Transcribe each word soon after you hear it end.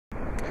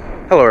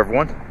Hello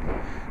everyone.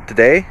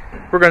 Today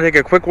we're going to take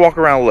a quick walk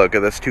around look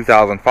at this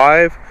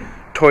 2005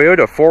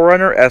 Toyota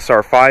 4Runner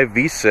SR5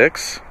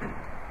 V6.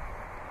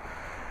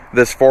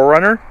 This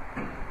 4Runner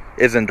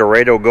is in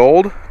Dorado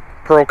Gold,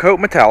 Pearl Coat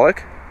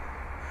Metallic,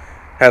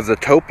 has a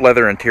taupe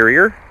leather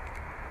interior.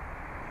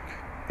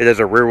 It is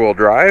a rear-wheel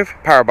drive,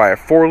 powered by a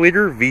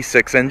 4-liter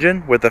V6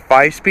 engine with a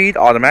 5-speed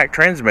automatic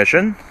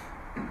transmission.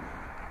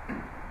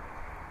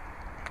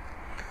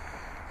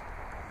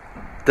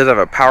 It does have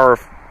a power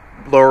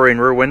lowering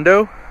rear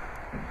window.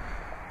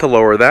 To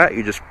lower that,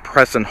 you just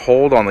press and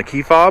hold on the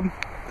key fob.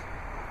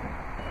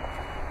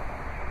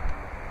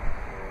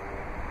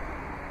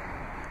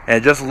 And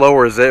it just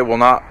lowers it. It will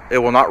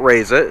not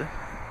raise it.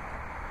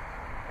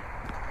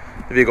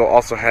 The vehicle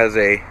also has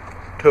a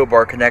tow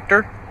bar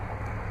connector.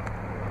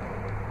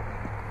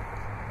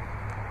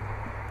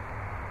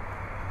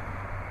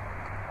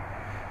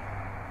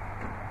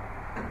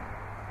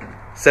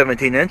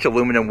 (17-inch)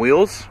 aluminum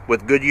wheels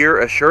with Goodyear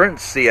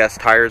Assurance CS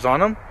tires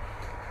on them.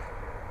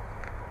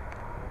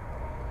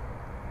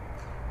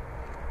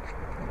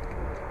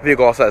 The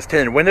vehicle also has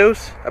tinted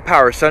windows, a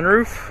power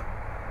sunroof,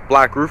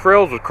 black roof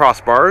rails with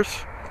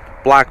crossbars,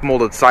 black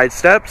molded side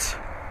steps,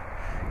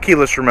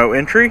 keyless remote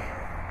entry,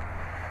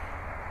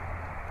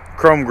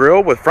 chrome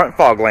grille with front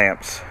fog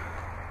lamps.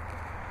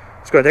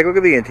 Let's go and take a look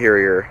at the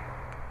interior.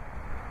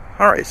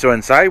 Alright, so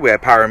inside we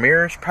have power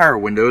mirrors, power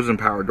windows, and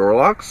power door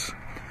locks.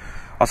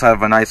 Also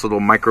have a nice little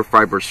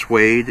microfiber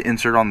suede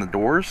insert on the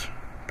doors,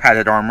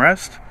 padded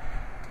armrest,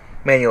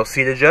 manual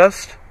seat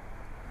adjust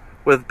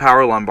with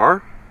power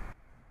lumbar.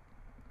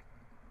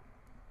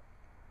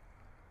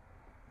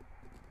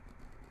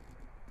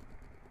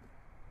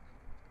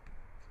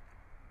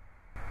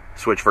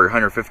 Switch for your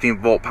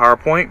 115-volt power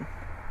point.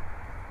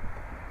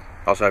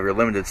 Also have your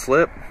limited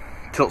slip.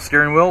 Tilt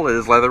steering wheel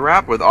is leather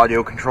wrapped with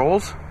audio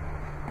controls.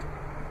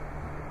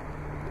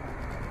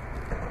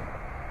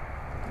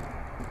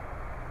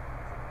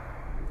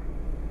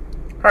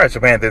 Alright, so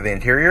panning through the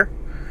interior.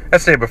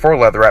 As stated before,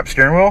 leather wrapped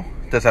steering wheel.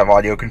 Does have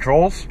audio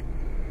controls.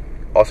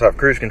 Also have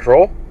cruise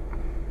control.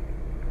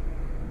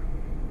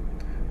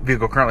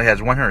 Vehicle currently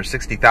has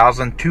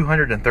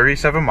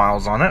 160,237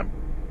 miles on it.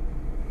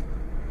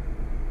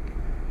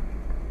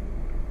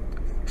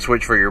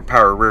 Switch for your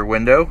power rear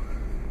window.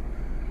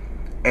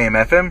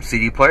 AM/FM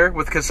CD player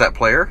with cassette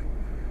player.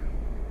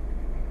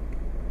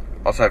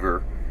 Also have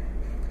your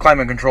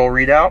climate control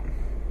readout.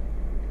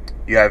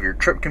 You have your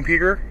trip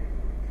computer,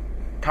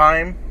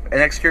 time, and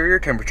exterior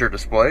temperature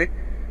display.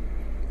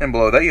 And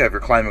below that you have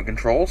your climate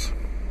controls.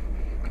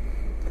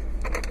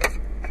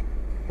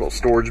 Little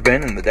storage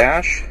bin in the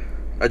dash.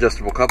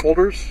 Adjustable cup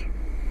holders.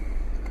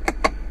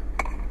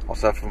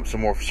 Also have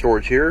some more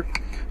storage here,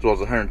 as well as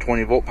a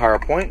 120-volt power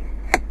point.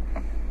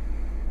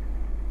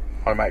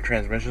 Automatic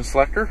transmission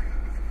selector.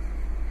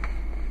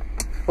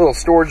 A little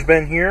storage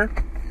bin here,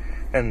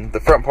 and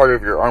the front part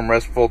of your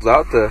armrest folds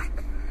out to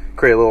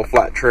create a little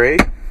flat tray.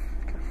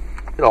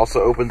 It also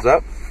opens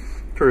up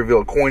to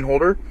reveal a coin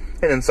holder,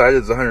 and inside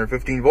is a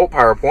 115-volt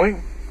power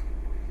point.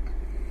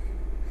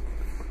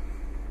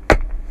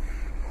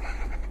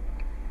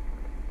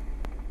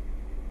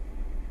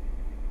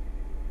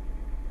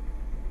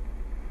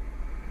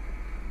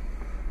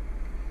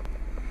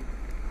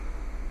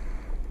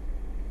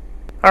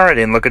 Alright,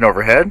 and looking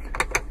overhead,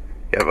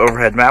 you have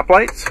overhead map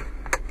lights.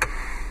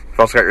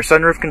 You've also got your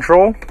sunroof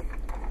control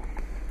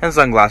and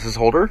sunglasses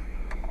holder.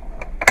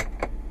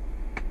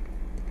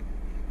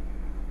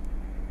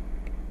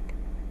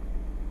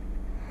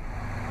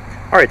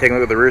 Alright, taking a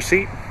look at the rear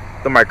seat.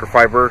 The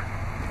microfiber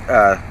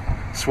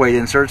suede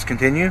inserts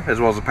continue, as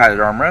well as a padded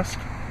armrest.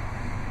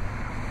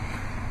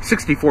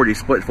 60/40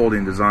 split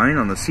folding design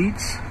on the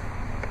seats.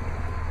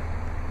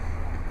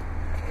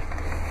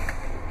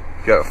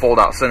 You got a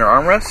fold-out center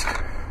armrest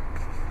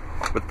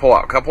with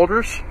pull-out cup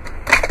holders.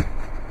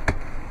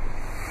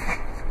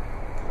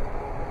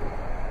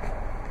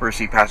 Rear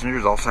seat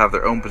passengers also have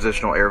their own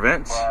positional air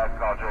vents.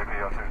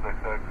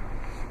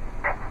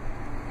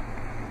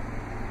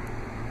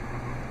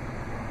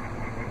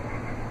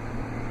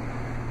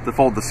 To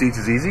fold the seats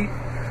is easy.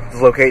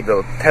 Just locate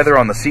the tether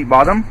on the seat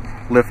bottom,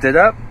 lift it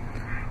up,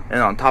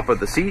 and on top of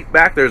the seat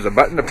back there's a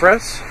button to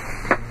press.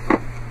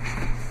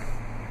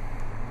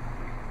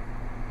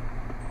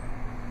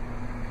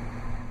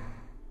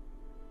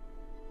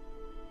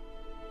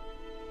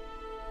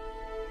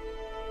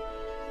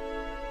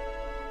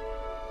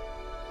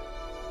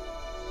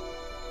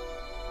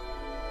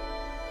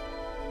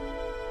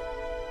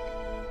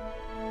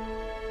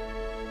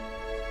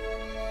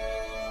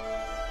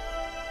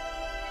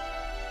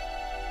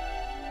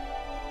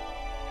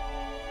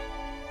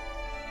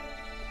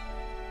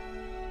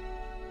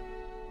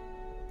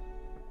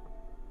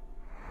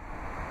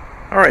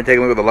 Alright,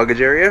 taking a look at the luggage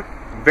area.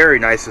 Very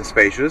nice and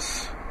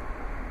spacious.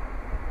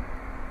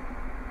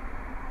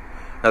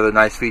 Another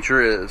nice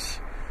feature is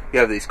you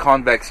have these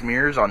convex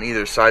mirrors on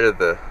either side of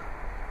the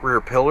rear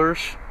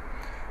pillars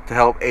to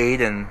help aid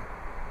in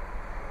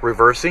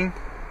reversing.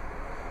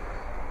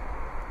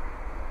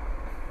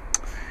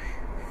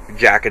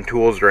 Jack and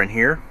tools are in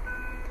here.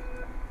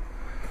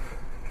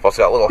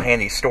 Also got little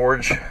handy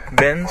storage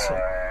bins.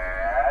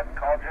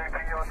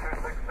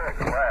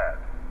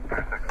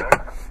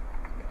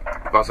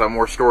 We've also got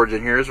more storage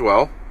in here as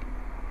well.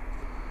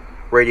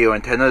 Radio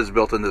antenna is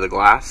built into the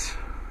glass.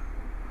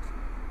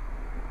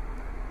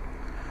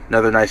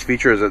 Another nice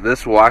feature is that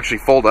this will actually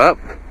fold up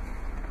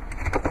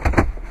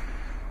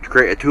to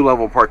create a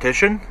 2-level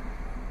partition.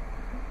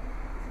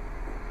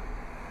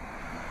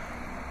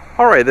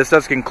 Alright, this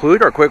does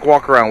conclude our quick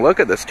walk around look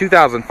at this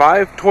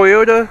 2005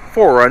 Toyota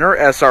 4Runner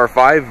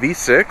SR5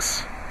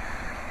 V6.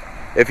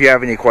 If you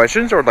have any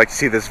questions or would like to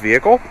see this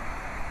vehicle,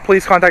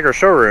 please contact our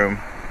showroom.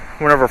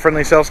 One of our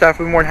friendly sales staff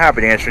will be more than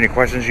happy to answer any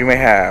questions you may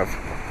have.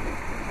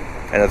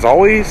 And as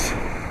always,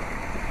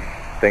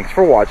 thanks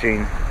for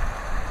watching.